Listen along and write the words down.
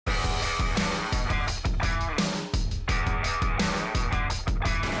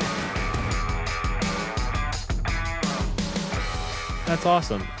That's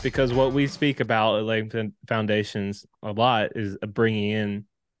awesome because what we speak about at Latham Foundations a lot is bringing in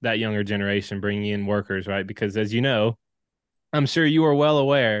that younger generation, bringing in workers, right? Because as you know, I'm sure you are well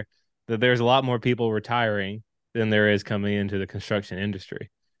aware that there's a lot more people retiring than there is coming into the construction industry.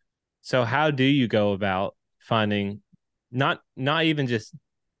 So how do you go about finding not even just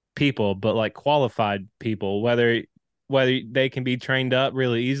people, but like qualified people, whether they can be trained up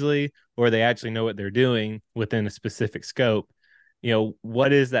really easily or they actually know what they're doing within a specific scope?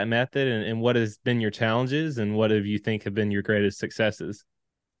 What is that method, and what has been your challenges, and what have you think have been your greatest successes?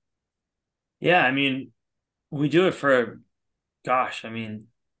 Yeah, I mean, we do it for, gosh, I mean,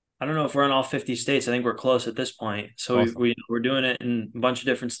 I don't know if we're in all 50 states. I think we're close at this point. So Awesome. we're doing it in a bunch of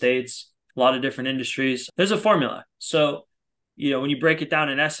different states, a lot of different industries. There's a formula. So, when you break it down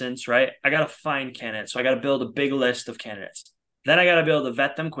in essence, right, I got to find candidates. So I got to build a big list of candidates. Then I got to be able to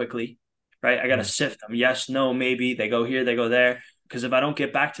vet them quickly, right? I got to Mhm. sift them. Yes, no, maybe. They go here, they go there. Because if I don't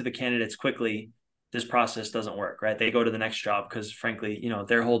get back to the candidates quickly, this process doesn't work, right? They go to the next job because, frankly,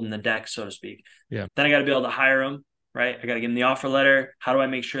 they're holding the deck, so to speak. Yeah. Then I got to be able to hire them, right? I got to give them the offer letter. How do I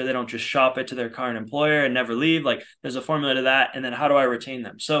make sure they don't just shop it to their current employer and never leave? Like there's a formula to that. And then how do I retain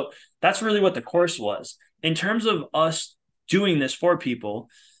them? So that's really what the course was. In terms of us doing this for people,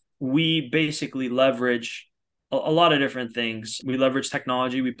 we basically leverage a lot of different things. We leverage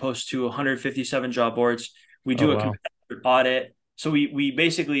technology. We post to 157 job boards. We Oh do a wow. competitive audit. So we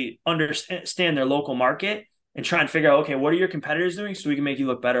basically understand their local market and try and figure out, okay, what are your competitors doing so we can make you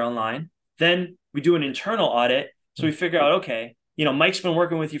look better online. Then we do an internal audit. So we figure out, okay, Mike's been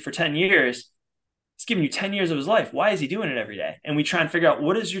working with you for 10 years. It's giving you 10 years of his life. Why is he doing it every day? And we try and figure out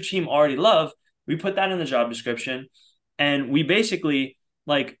what does your team already love. We put that in the job description. And we basically,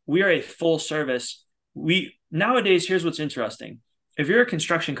 like, we are a full service. We nowadays, here's what's interesting. If you're a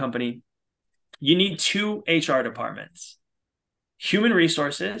construction company, you need two HR departments: human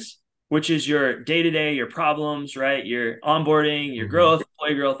resources, which is your day to day, your problems, right? Your onboarding, your Hmm. growth,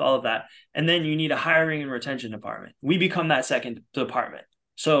 employee growth, all of that. And then you need a hiring and retention department. We become that second department.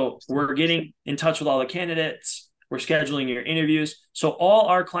 So we're getting in touch with all the candidates, we're scheduling your interviews. So all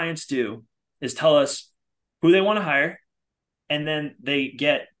our clients do is tell us who they want to hire, and then they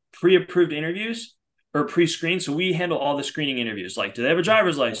get pre-approved interviews or pre-screened. So we handle all the screening interviews. Like, do they have a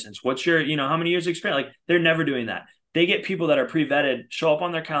driver's license? What's your, how many years of experience? Like, they're never doing that. They get people that are pre-vetted, show up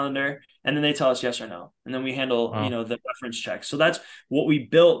on their calendar, and then they tell us yes or no. And then we handle, Wow. the reference checks. So that's what we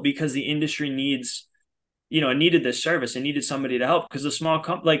built because the industry needs, it needed this service. It needed somebody to help because the small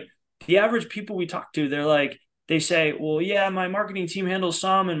company, like the average people we talk to, they're like, they say, well, yeah, my marketing team handles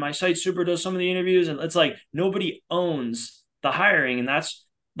some and my site super does some of the interviews. And it's like nobody owns the hiring. And that's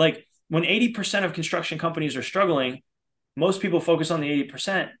like when 80% of construction companies are struggling, most people focus on the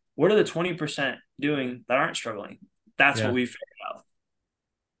 80%. What are the 20% doing that aren't struggling? That's what Yeah. we figured out.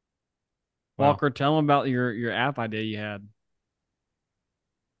 Wow. Walker, tell them about your app idea you had.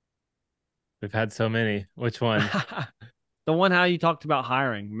 We've had so many. Which one? The one how you talked about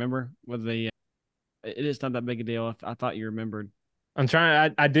hiring, remember? With the it is not that big a deal. I thought you remembered.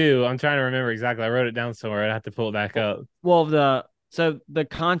 I do. I'm trying to remember exactly. I wrote it down somewhere. I have to pull it back up. Well, the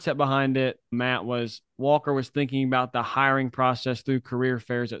concept behind it, Matt, was Walker was thinking about the hiring process through career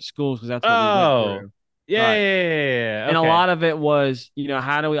fairs at schools because that's what we went Oh, through. yeah, Right. yeah, yeah, yeah. And a Okay. lot of it was,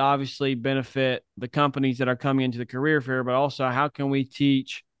 how do we obviously benefit the companies that are coming into the career fair, but also how can we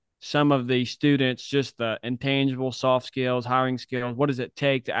teach some of the students just the intangible soft skills, hiring skills? What does it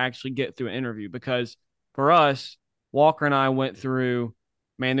take to actually get through an interview? Because for us, Walker and I went through,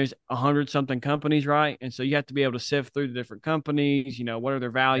 man, there's 100 something companies, right? And so you have to be able to sift through the different companies, what are their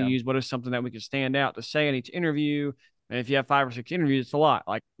Yeah. values? What is something that we can stand out to say in each interview? And if you have 5 or 6 interviews, it's a lot.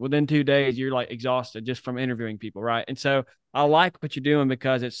 Like within 2 days, you're like exhausted just from interviewing people, right? And so I like what you're doing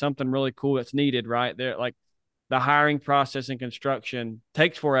because it's something really cool that's needed, right? There, like the hiring process in construction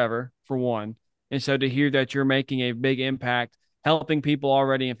takes forever, for one. And so to hear that you're making a big impact, helping people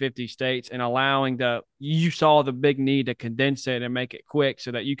already in 50 states and allowing you saw the big need to condense it and make it quick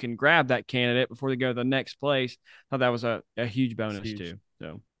so that you can grab that candidate before they go to the next place. I thought that was a huge It's bonus huge. too.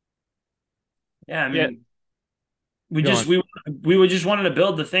 So, Yeah. I Yeah. mean, we Go just on. we would just wanted to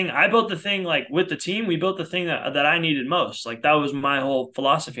build the thing. I built the thing like with the team. We built the thing that I needed most. Like that was my whole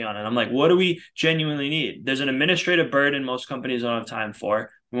philosophy on it. I'm like, what do we genuinely need? There's an administrative burden most companies don't have time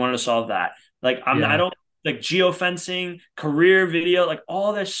for. We wanted to solve that. Like I Yeah. don't like geofencing, career video, like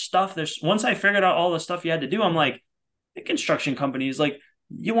all this stuff. There's once I figured out all the stuff you had to do, I'm like, the construction companies like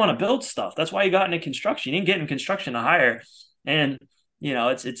you want to build stuff. That's why you got into construction. You didn't get in construction to hire. And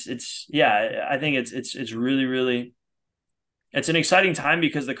it's yeah. I think it's really it's an exciting time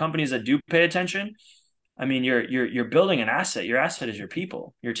because the companies that do pay attention I mean, you're building an asset. Your asset is your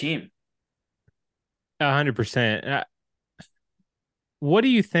people, your team. 100%. What do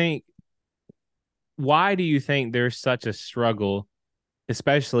you think? Why do you think there's such a struggle,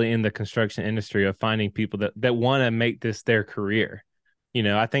 especially in the construction industry, of finding people that want to make this their career?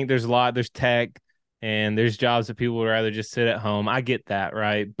 I think there's tech and there's jobs that people would rather just sit at home. I get that,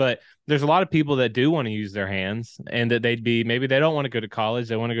 right? But there's a lot of people that do want to use their hands and that maybe they don't want to go to college,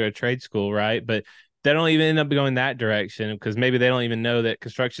 they want to go to trade school, right? But they don't even end up going that direction because maybe they don't even know that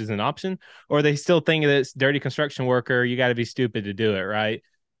construction is an option, or they still think that it's dirty construction worker, you got to be stupid to do it, right?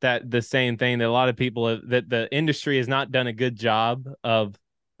 That the same thing that a lot of people that the industry has not done a good job of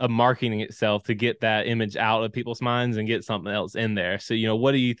marketing itself to get that image out of people's minds and get something else in there. So,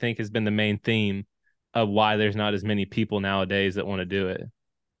 what do you think has been the main theme of why there's not as many people nowadays that want to do it?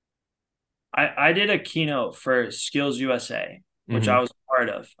 I did a keynote for Skills USA, which Mm-hmm. I was a part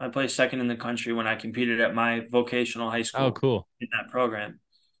of. I placed second in the country when I competed at my vocational high Oh, school cool. in that program.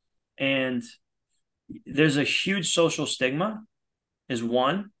 And there's a huge social stigma is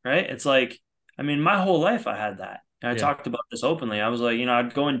one, right? It's like, I mean, my whole life I had that. And I Yeah. talked about this openly. I was like,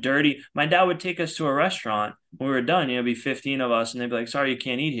 I'd go in dirty. My dad would take us to a restaurant when we were done, be 15 of us, and they'd be like, sorry, you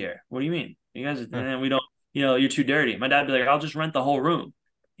can't eat here. What do you mean? You guys, and Huh. then we don't, you're too dirty. My dad'd be like, I'll just rent the whole room.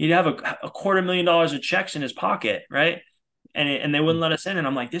 He'd have a $250,000 of checks in his pocket, right? And they wouldn't let us in. And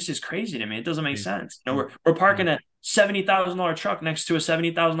I'm like, this is crazy to me. It doesn't make Jeez. sense. We're Yeah. parking a $70,000 truck next to a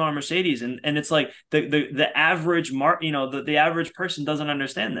 $70,000 Mercedes, and it's like the average the average person doesn't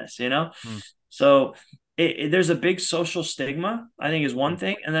understand this. Mm. So there's a big social stigma, I think, is one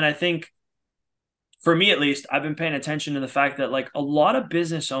thing, and then I think for me at least, I've been paying attention to the fact that like a lot of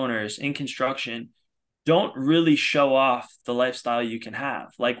business owners in construction don't really show off the lifestyle you can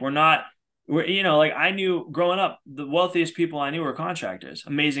have. Like like I knew growing up, the wealthiest people I knew were contractors,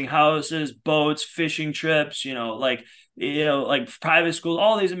 amazing houses, boats, fishing trips, like private school,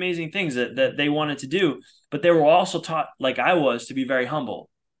 all these amazing things that they wanted to do. But they were also taught, like I was, to be very humble.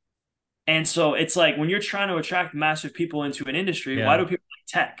 And so it's like when you're trying to attract massive people into an industry, why Yeah. do people like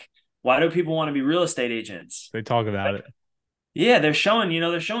tech? Why do people want to be real estate agents? They talk about it. Yeah, they're showing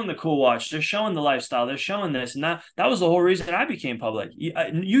the cool watch, they're showing the lifestyle, they're showing this, and that was the whole reason I became public.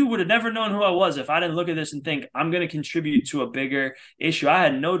 You would have never known who I was if I didn't look at this and think I'm going to contribute to a bigger issue. I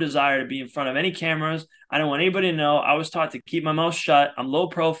had no desire to be in front of any cameras. I didn't want anybody to know. I was taught to keep my mouth shut. I'm low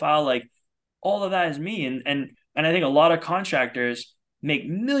profile. Like all of that is me, and I think a lot of contractors make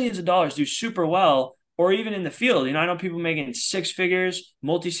millions of dollars, do super well, or even in the field. I know people making six figures,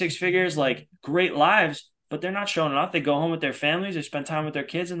 multi six figures, like great lives, but they're not showing off. They go home with their families, they spend time with their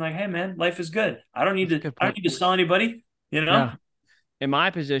kids, and like, hey man, life is good. I don't need That's a to. good I don't point. need to sell anybody. You know. Yeah. In my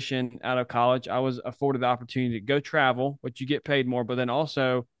position out of college, I was afforded the opportunity to go travel, which you get paid more, but then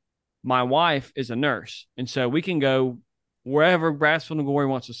also my wife is a nurse. And so we can go wherever Brassfield and Glory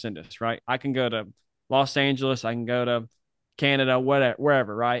wants to send us, right? I can go to Los Angeles, I can go to Canada, whatever,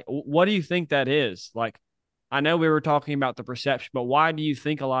 wherever, right? What do you think that is? Like, I know we were talking about the perception, but why do you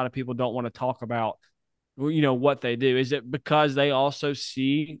think a lot of people don't want to talk about, what they do? Is it because they also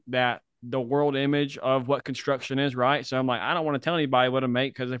see that the world image of what construction is, right? So I'm like, I don't want to tell anybody what to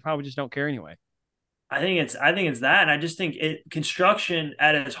make because they probably just don't care anyway. I think it's that, and I just think construction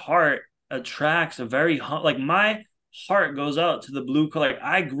at its heart attracts a very like my heart goes out to the blue collar. Like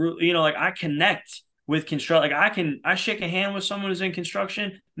I grew, like I connect with construct. Like I shake a hand with someone who's in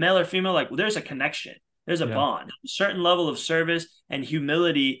construction, male or female. Like there's a connection, there's a Yeah. bond, a certain level of service and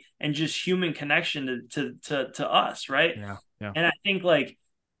humility and just human connection to us, right? Yeah. Yeah. And I think like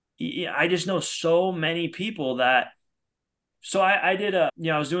I just know so many people that so I did I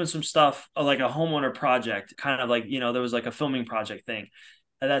was doing some stuff like a homeowner project, kind of like, there was like a filming project thing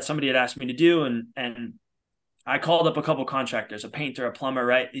that somebody had asked me to do. And I called up a couple contractors, a painter, a plumber,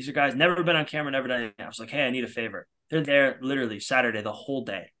 right? These are guys never been on camera, never done anything. I was like, hey, I need a favor. They're there literally Saturday, the whole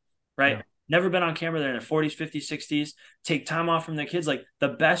day, right? Yeah. Never been on camera. They're in their 40s, 50s, 60s, take time off from their kids. Like the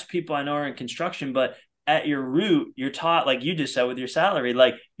best people I know are in construction, but at your root, you're taught, like you just said with your salary,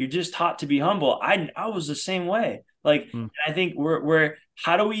 like you're just taught to be humble. I was the same way. Like, Mm. I think we're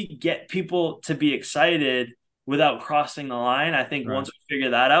how do we get people to be excited without crossing the line? I think Right. once we figure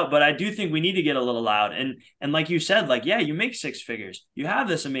that out, but I do think we need to get a little loud. And like you said, like, yeah, you make six figures. You have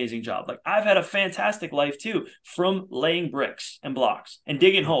this amazing job. Like I've had a fantastic life too, from laying bricks and blocks and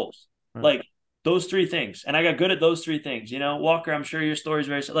digging Right. holes. Right. Like those three things. And I got good at those three things. Walker, I'm sure your story is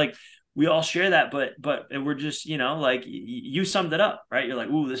very like we all share that, but we're just, like you summed it up, right? You're like,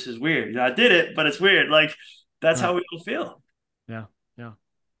 ooh, this is weird. I did it, but it's weird. Like that's Right. how we all feel. Yeah. Yeah.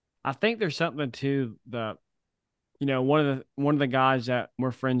 I think there's something to the one of the guys that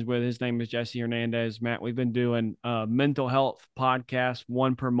we're friends with, his name is Jesse Hernandez. Matt, we've been doing mental health podcast,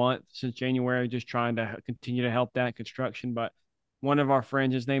 one per month since January, just trying to continue to help that construction. But one of our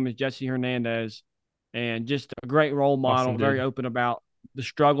friends, his name is Jesse Hernandez, and just a great role model, Awesome, very dude. open about the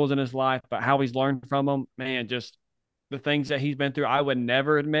struggles in his life, but how he's learned from them. Man, just the things that he's been through, I would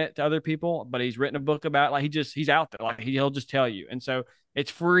never admit to other people, but he's written a book about it. Like he's out there, like he'll just tell you. And so it's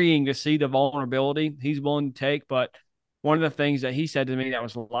freeing to see the vulnerability he's willing to take. But one of the things that he said to me that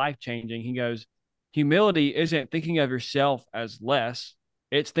was life changing, he goes, humility isn't thinking of yourself as less,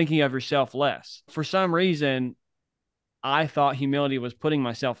 it's thinking of yourself less. For some reason, I thought humility was putting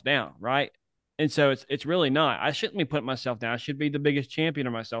myself down, right? And so it's really not. I shouldn't be putting myself down. I should be the biggest champion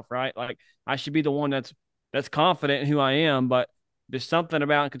of myself, right? Like I should be the one that's confident in who I am. But there's something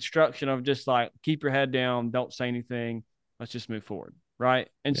about construction of just like keep your head down, don't say anything, let's just move forward, right?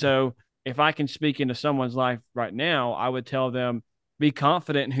 And Yeah. so if I can speak into someone's life right now, I would tell them be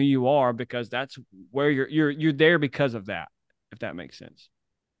confident in who you are because that's where you're there because of that, if that makes sense.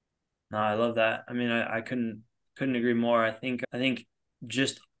 No, I love that. I mean, I couldn't agree more. I think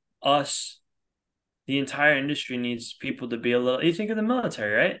just us, the entire industry needs people to be a little. You think of the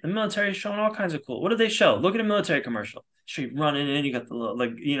military, right? The military is showing all kinds of cool. What do they show? Look at a military commercial. So you're running in, you got the little,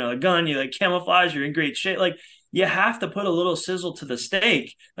 like, the gun, you like camouflage, you're in great shape. Like, you have to put a little sizzle to the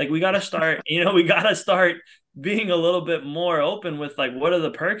steak. Like, we got to start, we got to start being a little bit more open with like, what are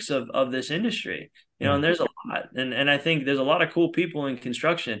the perks of this industry? Mm. And there's a lot. And I think there's a lot of cool people in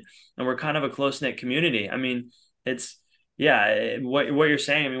construction, and we're kind of a close knit community. I mean, it's, yeah, what you're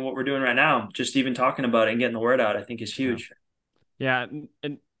saying, I mean, what we're doing right now, just even talking about it and getting the word out, I think is Yeah. huge. Yeah.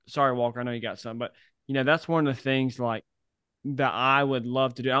 And sorry, Walker, I know you got some, but that's one of the things like that I would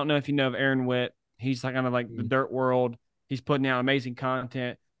love to do. I don't know if you know of Aaron Witt. He's like kind of like the Mm. dirt world. He's putting out amazing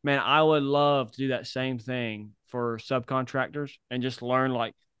content. Man, I would love to do that same thing for subcontractors and just learn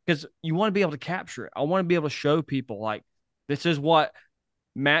like because you want to be able to capture it. I want to be able to show people like this is what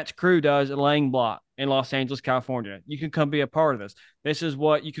Matt's crew does at laying block in Los Angeles, California. You can come be a part of this. This is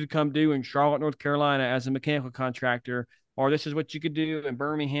what you could come do in Charlotte, North Carolina as a mechanical contractor, or this is what you could do in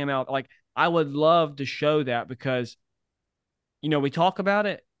Birmingham out. Like I would love to show that because we talk about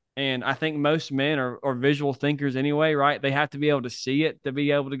it, and I think most men are visual thinkers anyway, right? They have to be able to see it to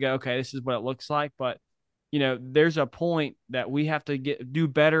be able to go, okay, this is what it looks like. But there's a point that we have to do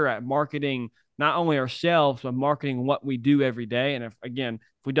better at marketing not only ourselves but marketing what we do every day. And if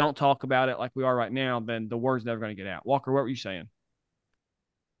we don't talk about it like we are right now, then the word's never going to get out. Walker, what were you saying?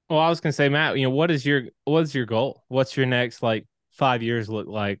 Well, I was gonna say, Matt, what is your goal? What's your next like 5 years look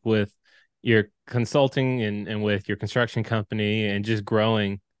like with your consulting and with your construction company and just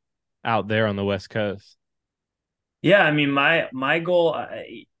growing out there on the West Coast? Yeah, I mean, my goal,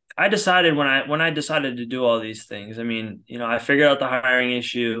 I decided when I decided to do all these things. I mean, I figured out the hiring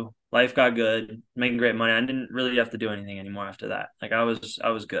issue. Life got good, making great money. I didn't really have to do anything anymore after that. Like I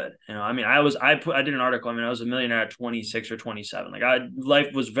was good. I mean, I did an article. I mean, I was a millionaire at 26 or 27. Like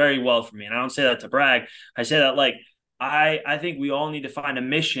life was very well for me. And I don't say that to brag. I say that like I think we all need to find a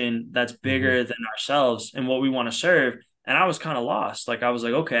mission that's Mm-hmm. bigger than ourselves and what we want to serve. And I was kind of lost. Like I was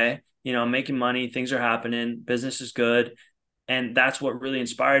like, okay, I'm making money, things are happening, business is good. And that's what really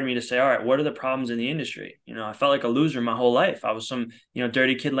inspired me to say, all right, what are the problems in the industry? I felt like a loser my whole life. I was some,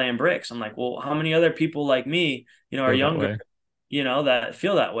 dirty kid laying bricks. I'm like, well, how many other people like me, are Feel that younger, way. that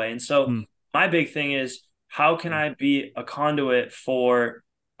feel that way? And so Hmm. my big thing is, how can I be a conduit for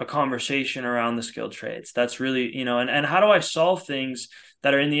a conversation around the skilled trades? That's really, and how do I solve things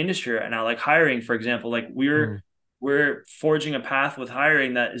that are in the industry right now, like hiring, for example. Like Mm. we're forging a path with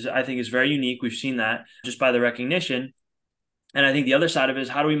hiring that is, I think, is very unique. We've seen that just by the recognition. And I think the other side of it is,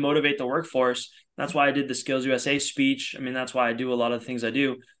 how do we motivate the workforce? That's why I did the Skills USA speech. I mean, that's why I do a lot of the things I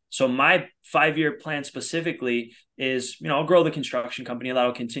do. So my 5-year plan specifically is, I'll grow the construction company,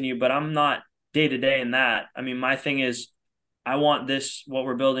 that'll continue, but I'm not day to day in that. I mean, my thing is, I want what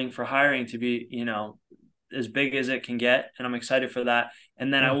we're building for hiring to be, as big as it can get. And I'm excited for that.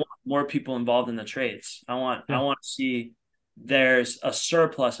 And then I Yeah. want more people involved in the trades. I want, I Yeah. want to see there's a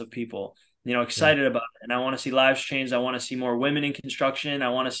surplus of people, Yeah. excited about it. And I want to see lives change. I want to see more women in construction. I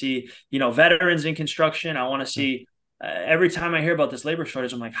want to see, veterans in construction. I want to Yeah. see, every time I hear about this labor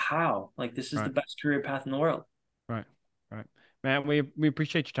shortage, I'm like, how? Like, this is the Right. best career path in the world. Right. Right. Matt, we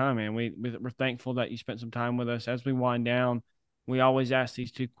appreciate your time, man. We're thankful that you spent some time with us. As we wind down, we always ask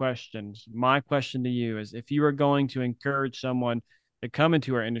these two questions. My question to you is if you were going to encourage someone to come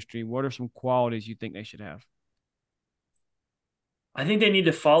into our industry, what are some qualities you think they should have? I think they need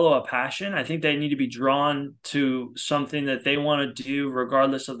to follow a passion. I think they need to be drawn to something that they want to do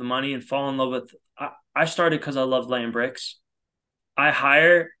regardless of the money and fall in love with. I started because I loved laying bricks. I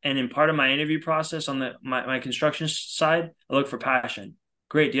hire, and in part of my interview process on my construction side, I look for passion.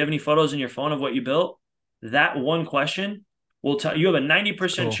 Great. Do you have any photos in your phone of what you built? That one question will tell you have a It's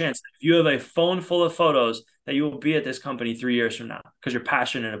 90% cool. chance that if you have a phone full of photos that you will be at this company 3 years from now because you're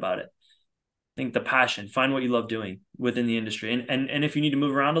passionate about it. I think the passion, find what you love doing within the industry. And if you need to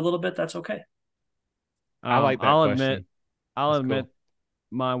move around a little bit, that's okay. I like that I'll admit, question. I'll That's admit,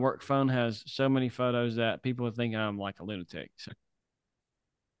 cool. my work phone has so many photos that people would think I'm like a lunatic. So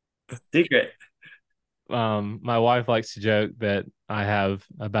Secret. My wife likes to joke that I have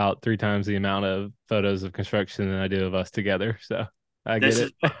about 3 times the amount of photos of construction than I do of us together. So I get This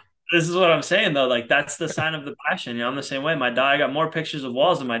is it. this is what I'm saying though. Like that's the sign of the passion. I'm the same way. My daughter, I got more pictures of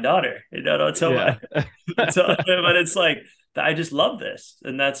walls than my daughter. Don't tell Yeah. my, but it's like I just love this,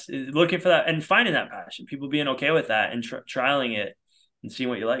 and that's looking for that and finding that passion. People being okay with that and trialing it and seeing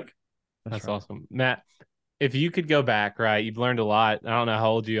what you like. that's That's right. awesome. Matt, if you could go back, right? You've learned a lot. I don't know how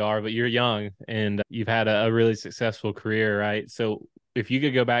old you are, but you're young and you've had a really successful career, right? So if you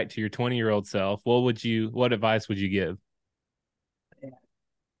could go back to your 20-year-old self, what advice would you give?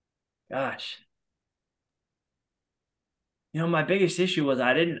 Gosh, my biggest issue was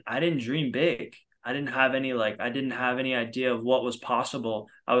I didn't dream big. I didn't have any idea of what was possible.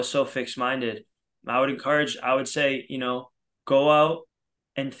 I was so fixed minded. I would say, go out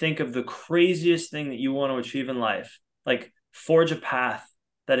and think of the craziest thing that you want to achieve in life. Like forge a path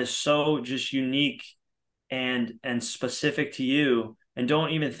that is so just unique and specific to you, and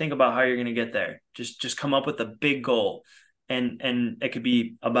don't even think about how you're going to get there. Just come up with a big goal, and it could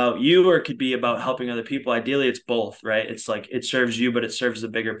be about you or it could be about helping other people. Ideally it's both, right? It's like it serves you but it serves the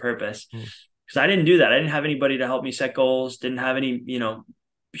bigger purpose, Hmm. because I didn't do that. I didn't have anybody to help me set goals, didn't have any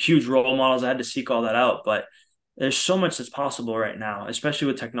huge role models. I had to seek all that out, but there's so much that's possible right now, especially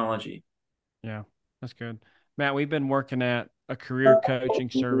with technology. Yeah, that's good. Matt, we've been working at a career coaching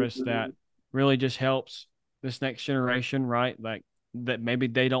service that really just helps this next generation, right? Like that maybe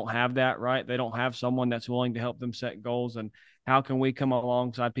they don't have that, right? They don't have someone that's willing to help them set goals. And how can we come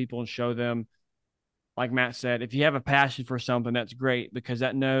alongside people and show them, like Matt said, if you have a passion for something, that's great because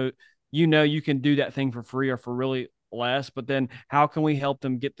you can do that thing for free or for really less. But then how can we help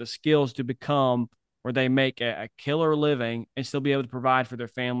them get the skills to become where they make a killer living and still be able to provide for their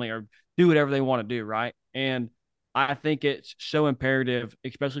family or do whatever they want to do, right? And I think it's so imperative,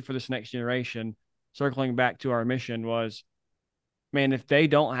 especially for this next generation. Circling back to our mission was, man, if they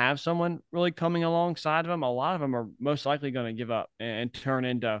don't have someone really coming alongside of them, a lot of them are most likely going to give up and turn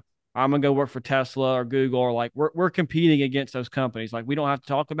into, I'm gonna go work for Tesla or Google, or like we're competing against those companies. Like we don't have to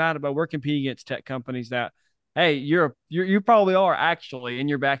talk about it, but we're competing against tech companies that, hey, you probably are actually in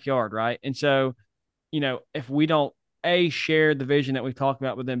your backyard, right? And so, if we don't share the vision that we've talked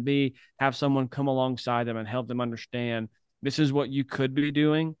about, but then B, have someone come alongside them and help them understand this is what you could be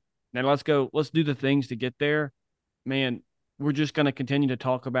doing. Now let's do the things to get there, man. We're just going to continue to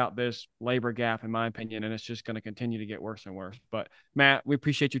talk about this labor gap, in my opinion, and it's just going to continue to get worse and worse. But Matt, we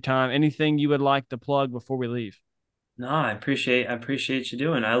appreciate your time. Anything you would like to plug before we leave? No, I appreciate you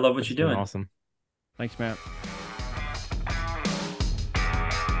doing. I love what It's you're been doing. awesome. Thanks, Matt.